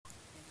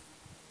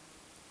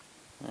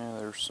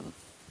there's some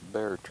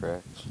bear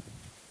tracks.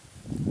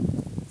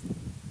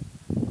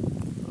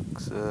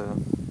 Looks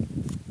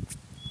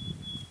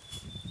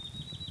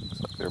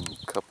like they're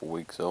a couple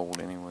weeks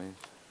old anyways.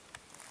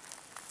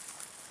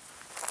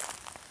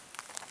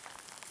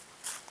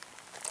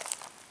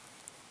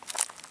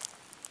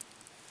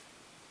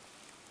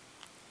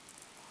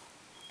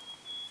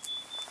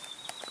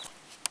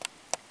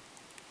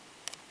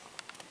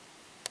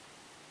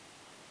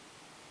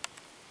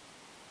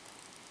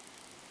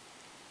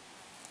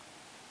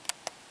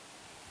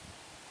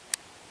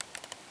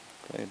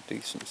 A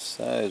decent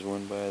sized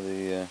one by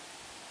the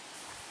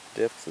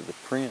depth of the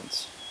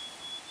prints.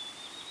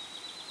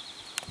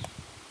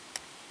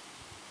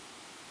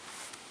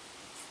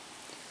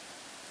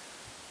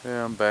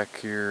 Yeah, I'm back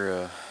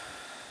here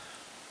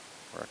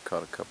where I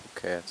caught a couple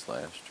cats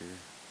last year.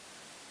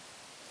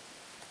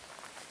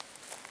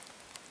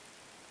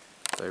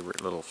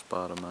 Favorite little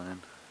spot of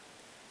mine.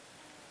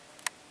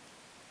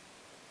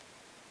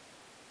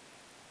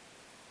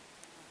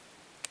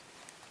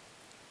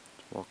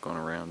 Walk on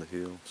around the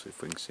hill, see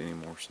if we can see any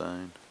more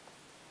sign.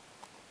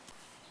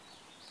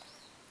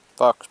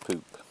 Fox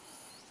poop.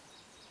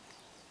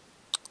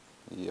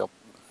 Yep,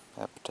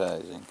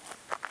 appetizing.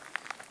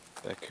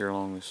 Back here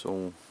along this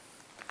old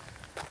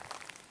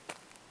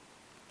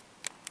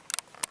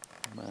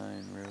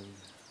mine road.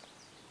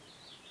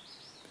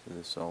 See,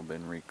 this has all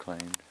been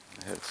reclaimed.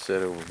 I had it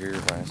set over here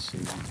last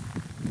season.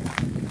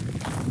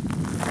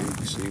 You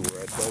can see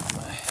where I dug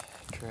my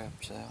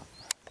traps out.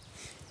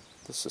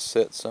 This is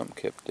set something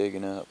kept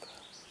digging up.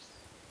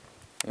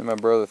 Me and my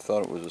brother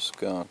thought it was a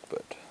skunk,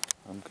 but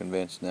I'm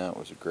convinced now it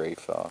was a gray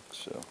fox,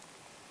 so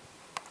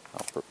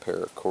I'll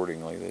prepare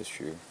accordingly this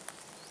year.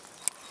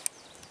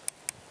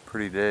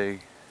 Pretty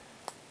day.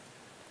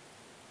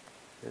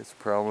 It's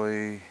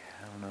probably,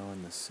 I don't know,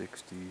 in the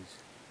 60s,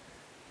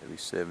 maybe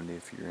 70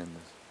 if you're in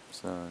the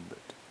sun,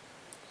 but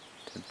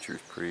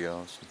temperature's pretty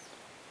awesome.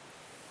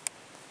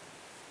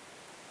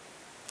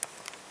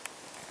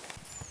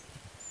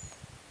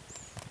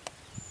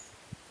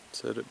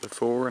 Said it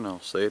before and I'll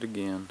say it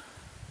again.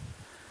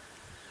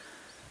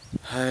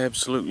 I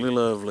absolutely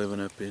love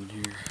living up in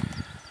here.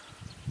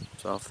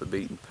 It's off the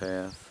beaten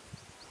path.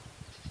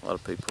 A lot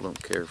of people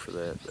don't care for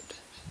that, but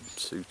it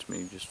suits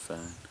me just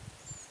fine.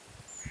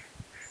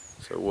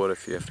 So what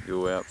if you have to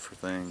go out for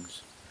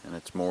things and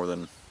it's more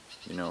than,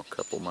 you know, a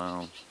couple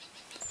miles?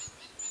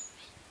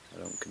 I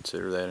don't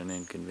consider that an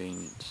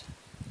inconvenience.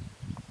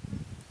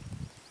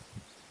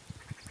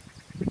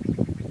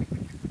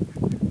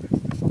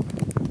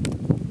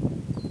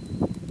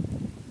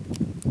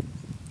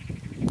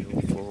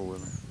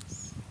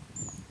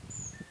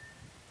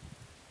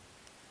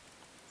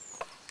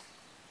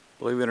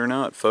 Believe it or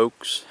not,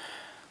 folks,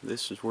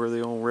 this is where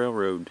the old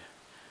railroad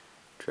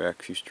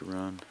tracks used to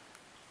run.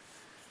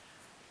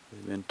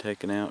 They've been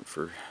taken out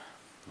for,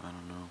 I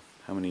don't know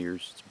how many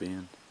years it's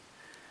been.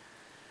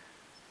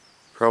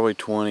 Probably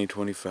 20,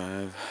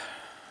 25.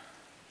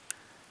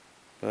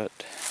 But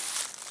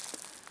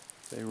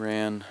they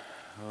ran,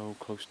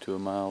 close to a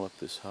mile up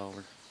this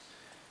holler.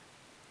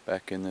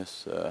 Back in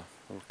this little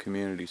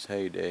community's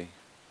heyday.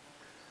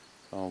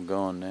 It's all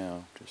gone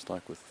now, just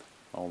like with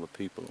all the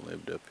people that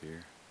lived up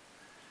here.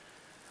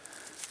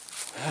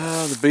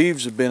 The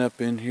beavers have been up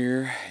in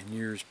here in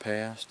years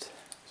past.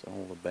 It's an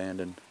old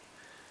abandoned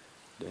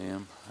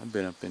dam. I've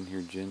been up in here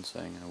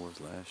ginsenging, I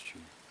was last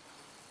year.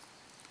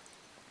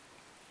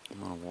 I'm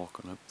going to walk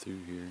on up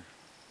through here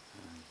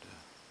and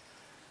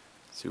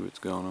see what's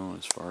going on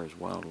as far as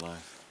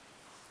wildlife.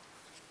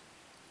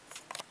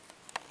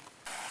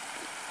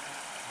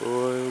 Boy,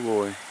 oh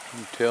boy, you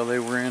can tell they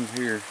were in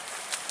here.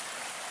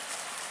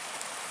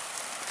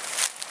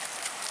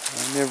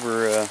 I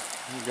never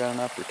got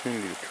an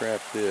opportunity to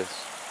trap this.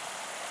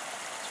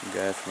 Some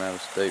guy from out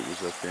of state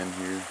was up in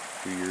here a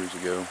few years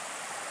ago.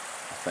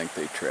 I think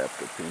they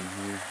trapped up in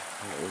here.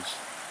 It was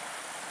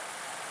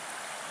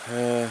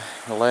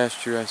the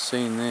last year I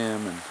seen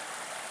them, and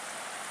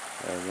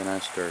then I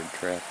started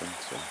trapping.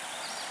 So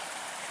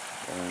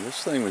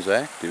this thing was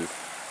active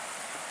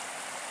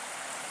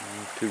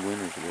 2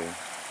 winters ago.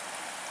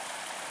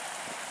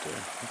 But,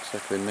 looks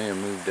like they may have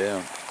moved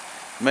out.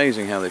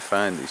 Amazing how they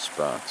find these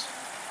spots.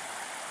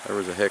 There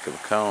was a heck of a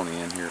colony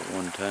in here at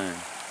one time.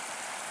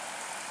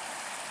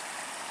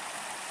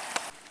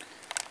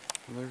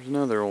 Well, there's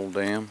another old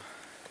dam.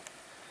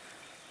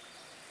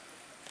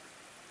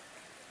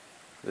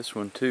 This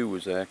one too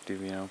was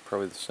active, you know,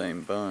 probably the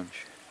same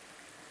bunch.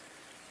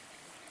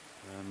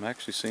 I'm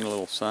actually seeing a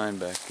little sign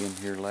back in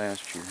here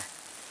last year.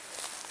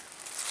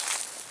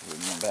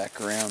 We're back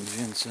around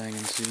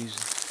ginsenging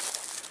season.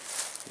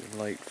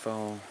 Late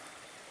fall.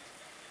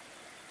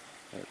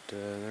 But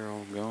they're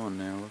all gone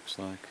now, looks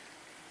like.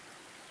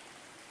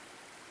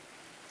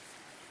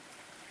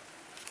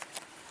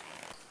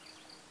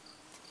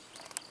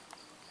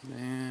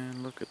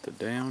 Man, look at the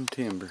down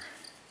timber.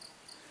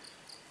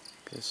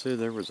 Like I said,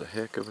 there was a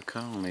heck of a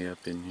colony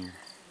up in here.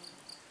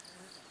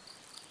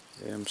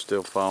 Yeah, I'm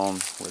still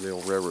following where the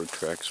old railroad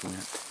tracks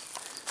went.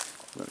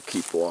 I'm going to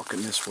keep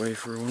walking this way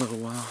for a little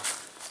while.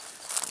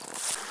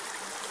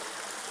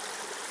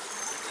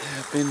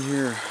 I've been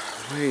here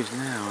ways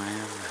now,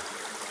 and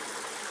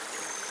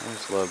I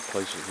just love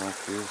places like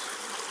this.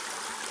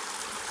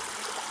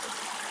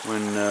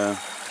 When you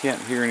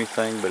can't hear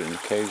anything but an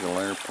occasional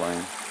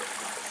airplane,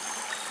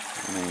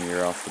 I mean,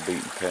 you're off the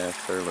beaten path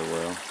fairly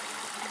well.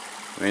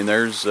 I mean,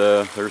 there's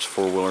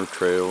four-wheeler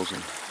trails,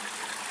 and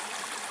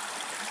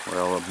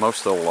well,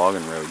 most of the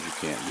logging roads you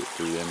can't get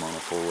through them on a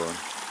four-wheeler.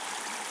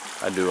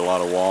 I do a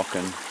lot of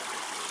walking.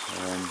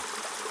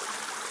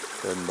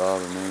 Doesn't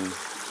bother me.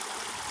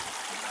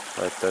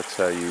 But that's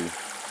how you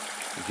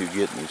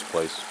get in these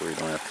places where you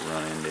don't have to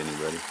run into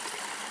anybody.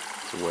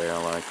 It's the way I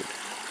like it.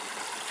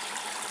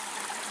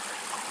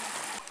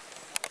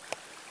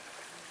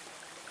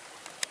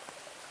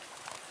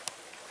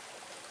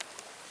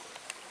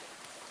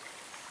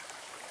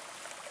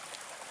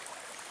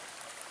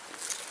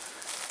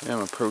 Yeah,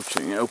 I'm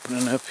approaching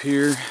opening up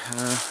here.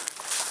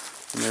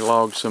 When they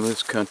logged some of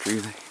this country,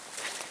 they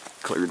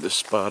cleared this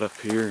spot up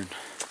here and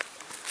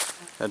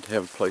had to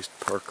have a place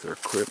to park their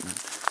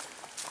equipment.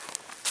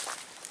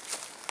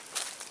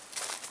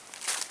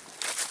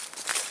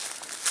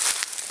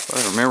 I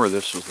remember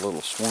this was a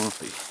little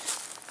swampy.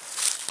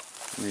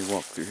 Let me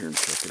walk through here and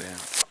check it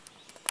out.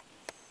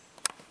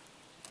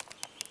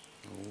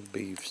 Old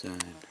Beaver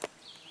sign.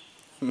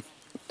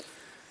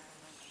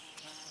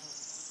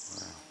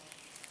 Wow.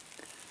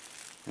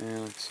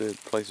 And like I said,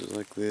 places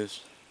like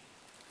this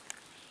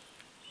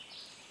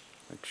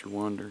makes you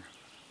wonder.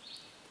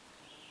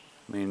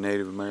 I mean,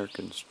 Native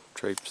Americans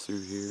traipse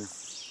through here,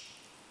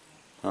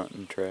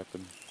 hunting,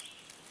 trapping,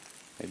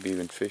 maybe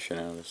even fishing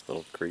out of this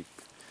little creek.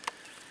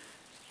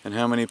 And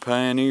how many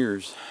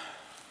pioneers?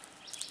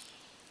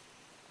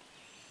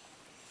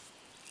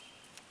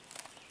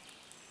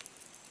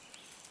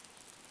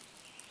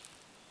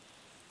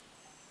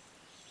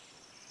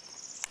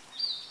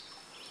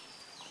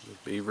 The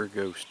Beaver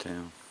ghost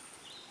town.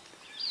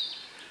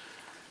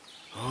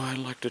 Oh, I'd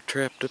like to have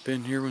trapped up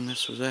in here when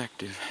this was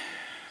active.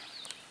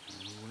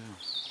 Oh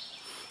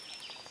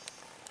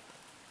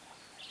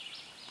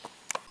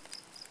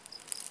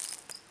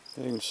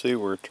well. You can see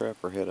where a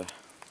trapper had a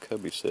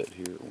cubby set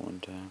here at one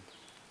time.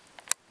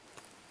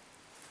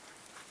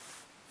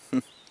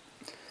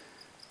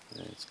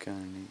 That's kind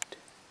of neat.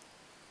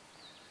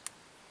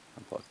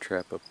 I'll probably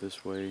trap up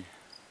this way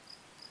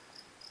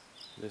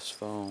this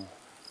fall.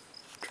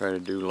 Try to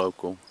do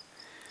local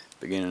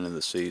beginning of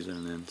the season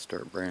and then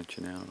start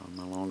branching out on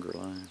my longer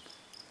line.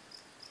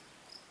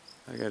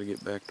 I gotta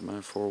get back to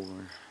my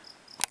four-wheeler.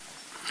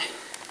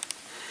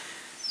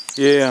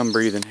 Yeah, I'm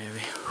breathing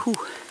heavy. Whew.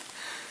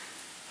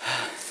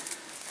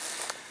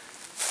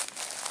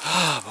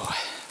 Oh boy,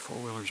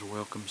 four-wheeler's a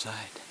welcome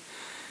sight.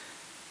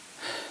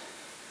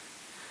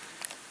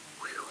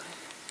 Whew.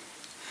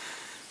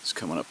 It's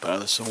coming up out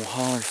of this old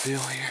holler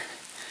field here.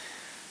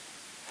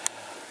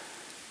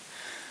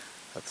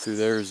 Up through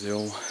there is the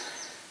old,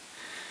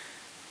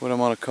 what I'm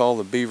gonna call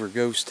the Beaver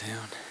ghost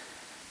town.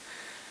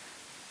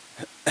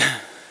 Yeah.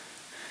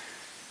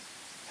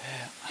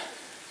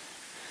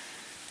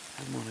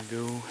 I'm gonna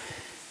go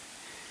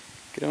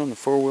get on the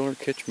four-wheeler,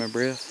 catch my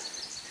breath,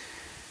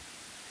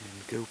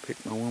 and go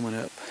pick my woman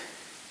up.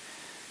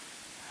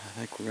 I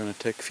think we're gonna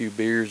take a few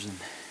beers and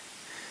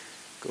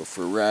go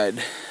for a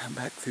ride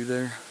back through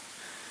there,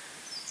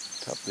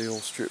 top of the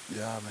old strip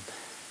job, and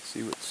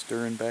see what's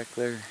stirring back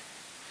there.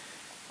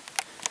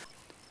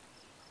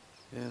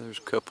 Yeah, there's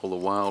a couple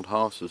of wild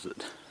horses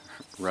that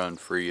run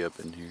free up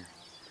in here.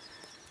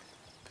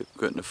 People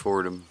couldn't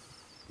afford them,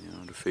 you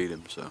know, to feed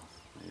them, so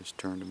they just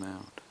turned them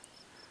out.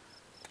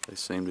 They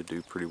seem to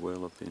do pretty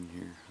well up in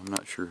here. I'm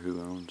not sure who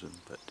owns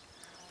them, but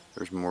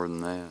there's more than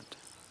that.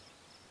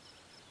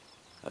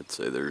 I'd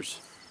say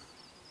there's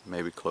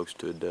maybe close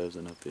to a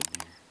dozen up in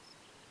here.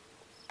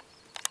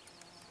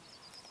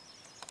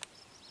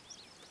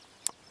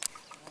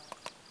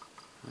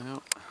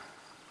 Well,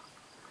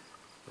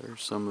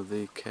 there's some of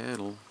the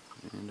cattle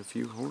and a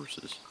few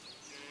horses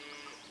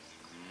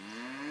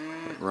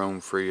that roam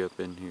free up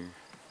in here.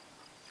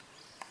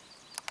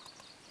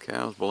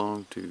 Cows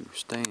belong to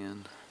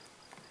Stan.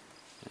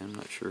 I'm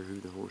not sure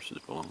who the horses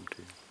belong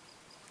to.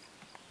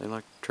 They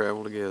like to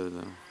travel together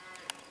though.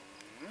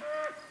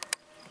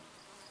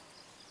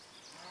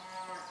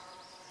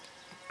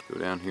 Go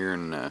down here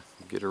and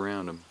get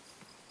around them.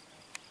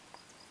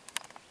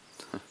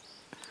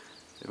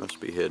 They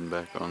must be heading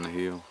back on the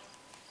hill.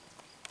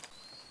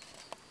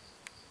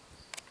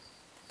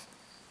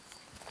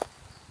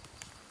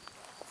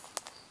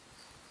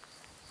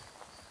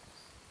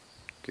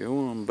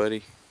 Go on,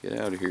 buddy. Get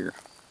out of here.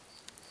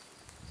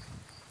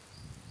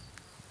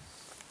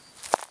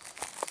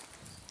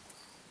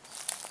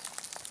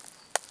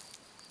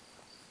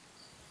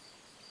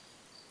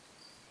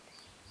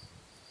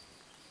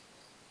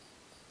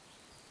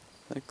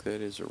 I think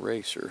that is a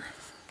racer.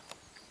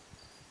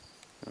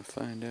 I'll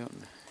find out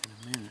in a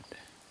minute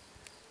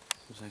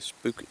as I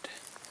spook it.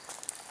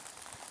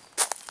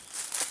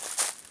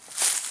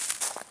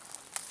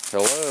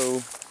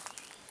 Hello?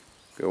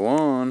 Go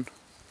on.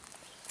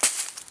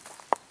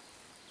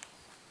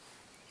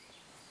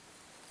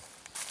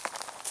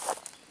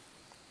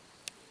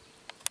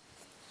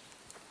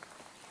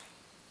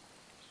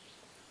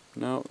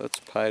 No, that's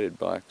a pited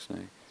black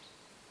snake.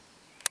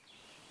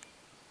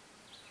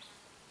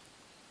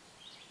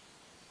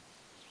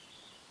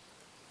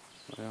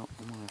 Well,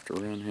 I'm going to have to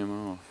run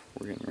him off.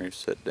 We're getting ready to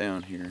sit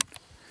down here.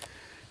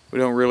 We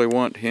don't really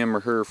want him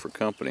or her for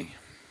company.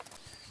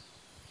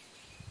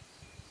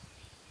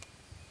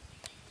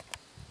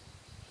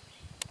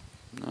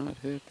 Not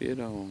happy at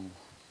all.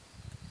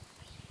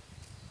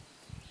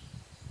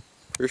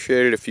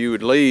 Appreciate it if you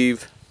would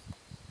leave.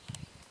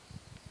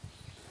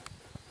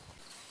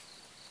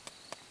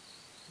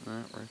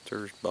 Right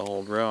there's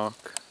Bald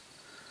Rock.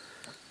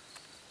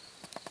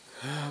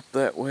 Up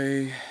that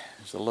way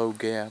is a low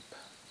gap.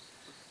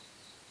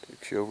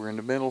 Takes you over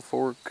into Middle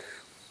Fork.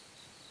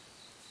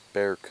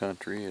 Bear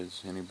country,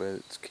 as anybody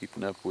that's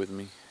keeping up with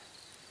me.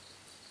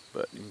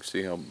 But you can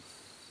see how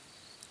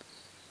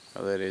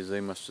that is.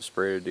 They must have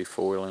sprayed a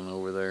defoiling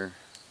over there.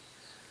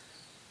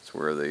 It's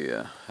where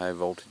the high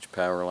voltage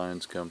power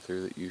lines come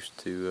through that used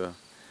to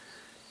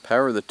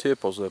power the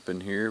tipples up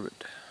in here, but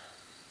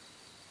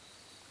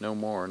no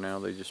more. Now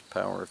they just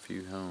power a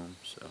few homes.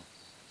 So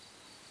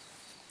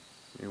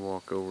let me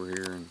walk over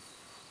here and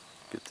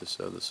get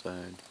this other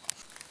side.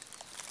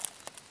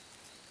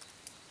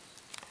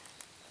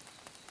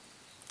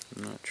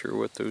 I'm not sure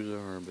what those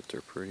are, but they're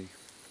pretty.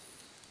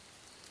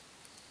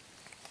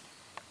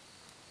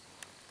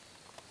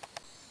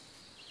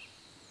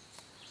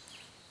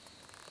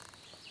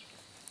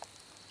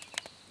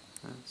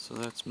 So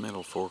that's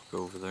Middle Fork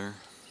over there.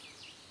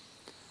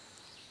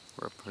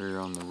 We're up here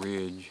on the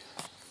ridge.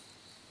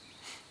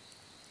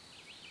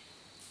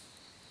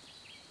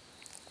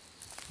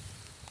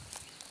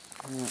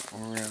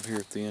 We're out here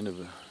at the end of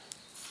a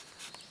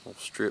little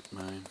strip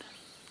mine.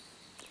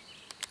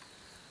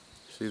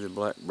 See, the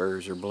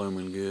blackberries are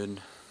blooming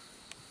good.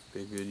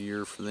 Be a good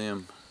year for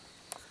them.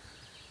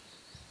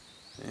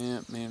 Yeah,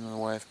 me and my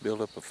wife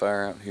built up a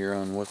fire out here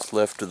on what's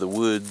left of the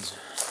woods.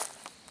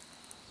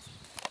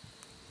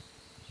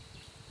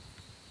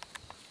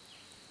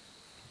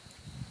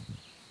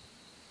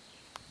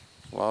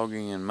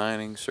 Logging and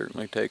mining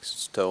certainly takes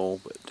its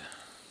toll, but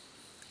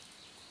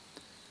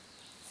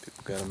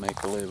people gotta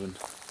make a living.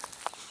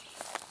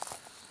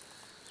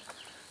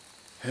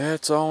 Yeah,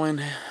 it's all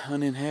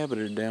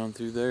uninhabited down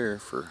through there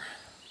for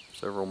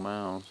several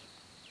miles.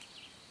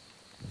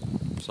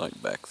 It's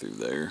like back through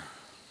there.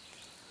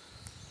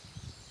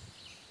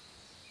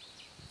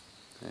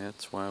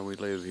 That's why we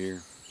live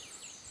here.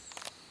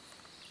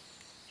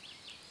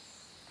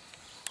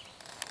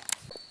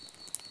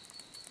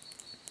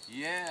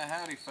 Yeah,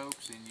 howdy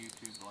folks in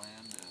YouTube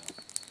land.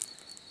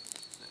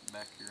 Sitting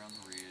back here on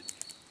the ridge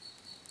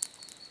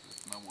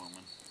with my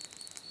woman.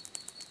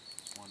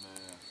 Just want to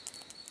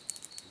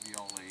give you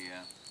all a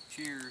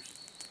cheers.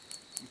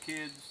 And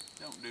kids,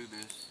 don't do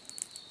this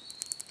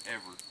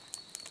ever.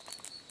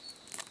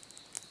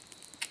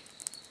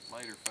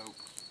 Later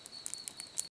folks.